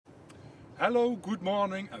Hello, good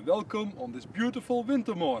morning and welcome on this beautiful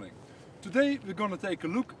winter morning. Today we're going to take a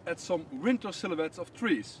look at some winter silhouettes of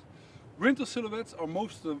trees. Winter silhouettes are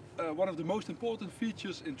one of the most important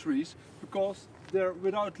features in trees because they're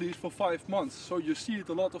without leaves for 5 months, so you see it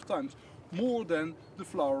a lot of times, more than the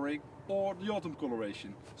flowering or the autumn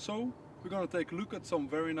coloration. So we're going to take a look at some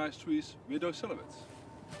very nice trees with those silhouettes.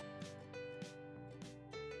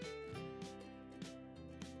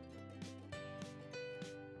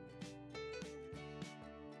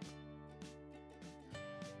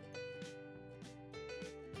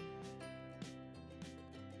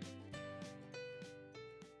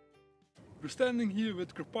 We're standing here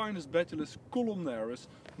with Carpinus betulus columnaris,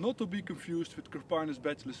 not to be confused with Carpinus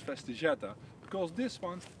betulus vestigata, because this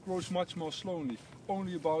one grows much more slowly,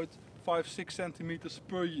 only about 5-6 centimeters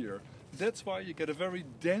per year. That's why you get a very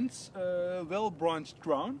dense, well-branched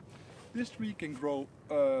crown. This tree can grow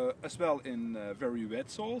as well in very wet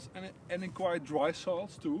soils and in quite dry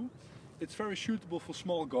soils too. It's very suitable for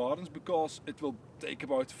small gardens because it will take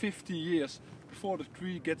about 50 years before the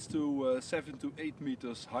tree gets to 7 to 8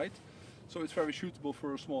 meters height. So it's very suitable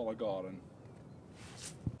for a smaller garden.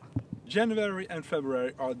 January and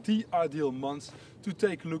February are the ideal months to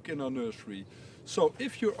take a look in our nursery. So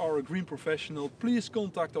if you are a green professional, please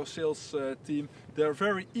contact our sales team. They're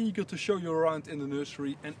very eager to show you around in the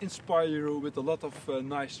nursery and inspire you with a lot of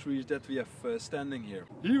nice trees that we have standing here.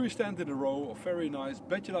 Here we stand in a row of very nice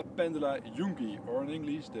Betula pendula jungi, or in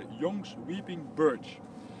English the Young's weeping birch.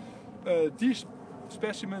 These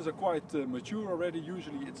specimens are quite mature already.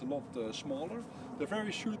 Usually it's a lot smaller. They're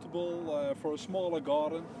very suitable for a smaller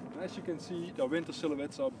garden, and as you can see, the winter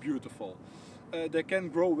silhouettes are beautiful. They can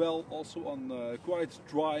grow well also on quite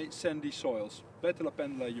dry sandy soils. Betula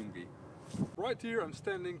pendula jungi. Right here I'm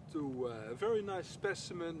standing to a very nice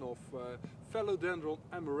specimen of Philodendron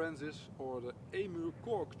amurensis, or the Amur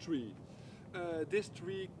cork tree. This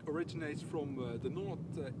tree originates from the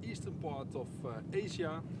northeastern part of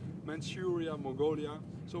Asia, Manchuria, Mongolia,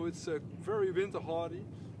 so it's very winter hardy,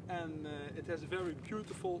 and it has a very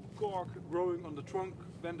beautiful cork growing on the trunk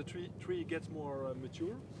when the tree gets more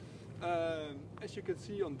mature. As you can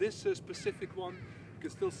see on this specific one, you can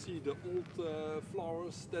still see the old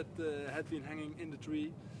flowers that had been hanging in the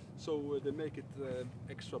tree, so they make it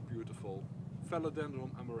extra beautiful.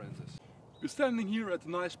 Philodendron amurensis. We're standing here at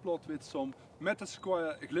a nice plot with some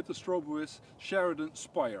Metasequoia ecliptostrobois Sheridan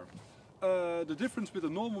spire. The difference with the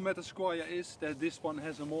normal Metasequoia is that this one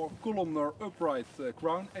has a more columnar upright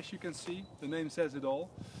crown, as you can see. The name says it all.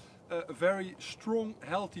 A very strong,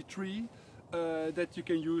 healthy tree that you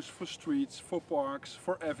can use for streets, for parks,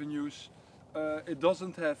 for avenues. It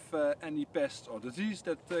doesn't have any pests or disease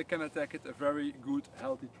that can attack it. A very good,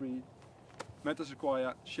 healthy tree.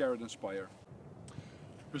 Metasequoia Sheridan spire.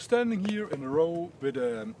 We're standing here in a row with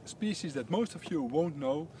a species that most of you won't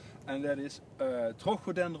know, and that is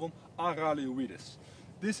Trochodendron araleoides.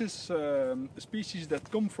 This is a species that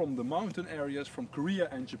come from the mountain areas from Korea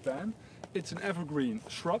and Japan. It's an evergreen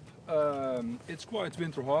shrub. It's quite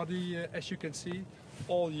winter hardy, as you can see,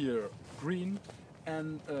 all year green,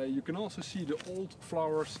 and you can also see the old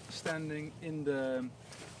flowers standing in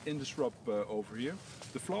the shrub over here.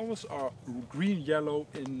 The flowers are green-yellow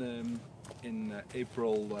in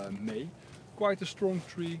April, May. Quite a strong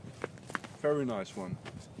tree, very nice one.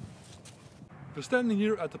 We're standing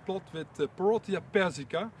here at the plot with Parotia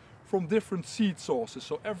persica from different seed sources.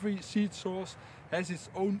 So every seed source has its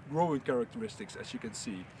own growing characteristics, as you can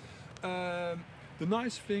see. The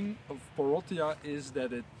nice thing of Parotia is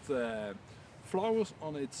that it flowers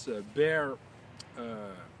on its bare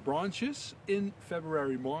branches in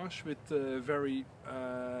February, March with very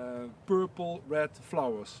purple, red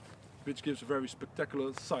flowers, which gives a very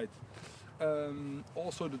spectacular sight.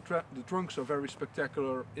 Also the trunks are very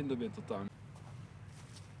spectacular in the winter time.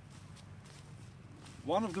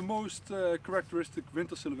 One of the most characteristic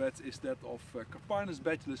winter silhouettes is that of Carpinus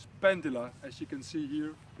betulus pendula. As you can see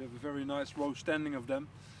here, we have a very nice row standing of them.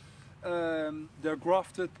 They're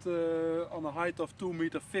grafted on a height of 2,50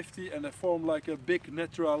 meters and they form like a big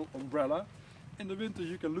natural umbrella. In the winter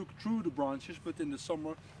you can look through the branches, but in the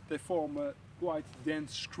summer they form a quite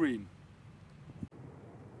dense screen.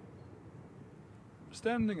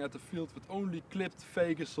 Standing at the field with only clipped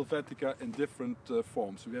Fagus sylvatica in different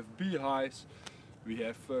forms. We have beehives, we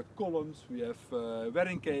have columns, we have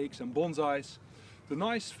wedding cakes and bonsais. The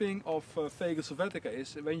nice thing of Fagus sylvatica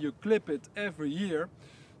is when you clip it every year,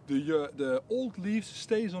 the old leaves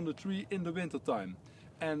stays on the tree in the winter time,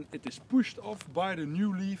 and it is pushed off by the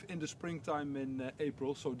new leaf in the springtime in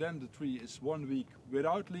April. So then the tree is 1 week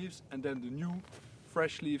without leaves, and then the new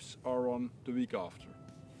fresh leaves are on the week after.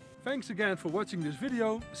 Thanks again for watching this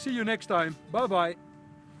video. See you next time. Bye bye.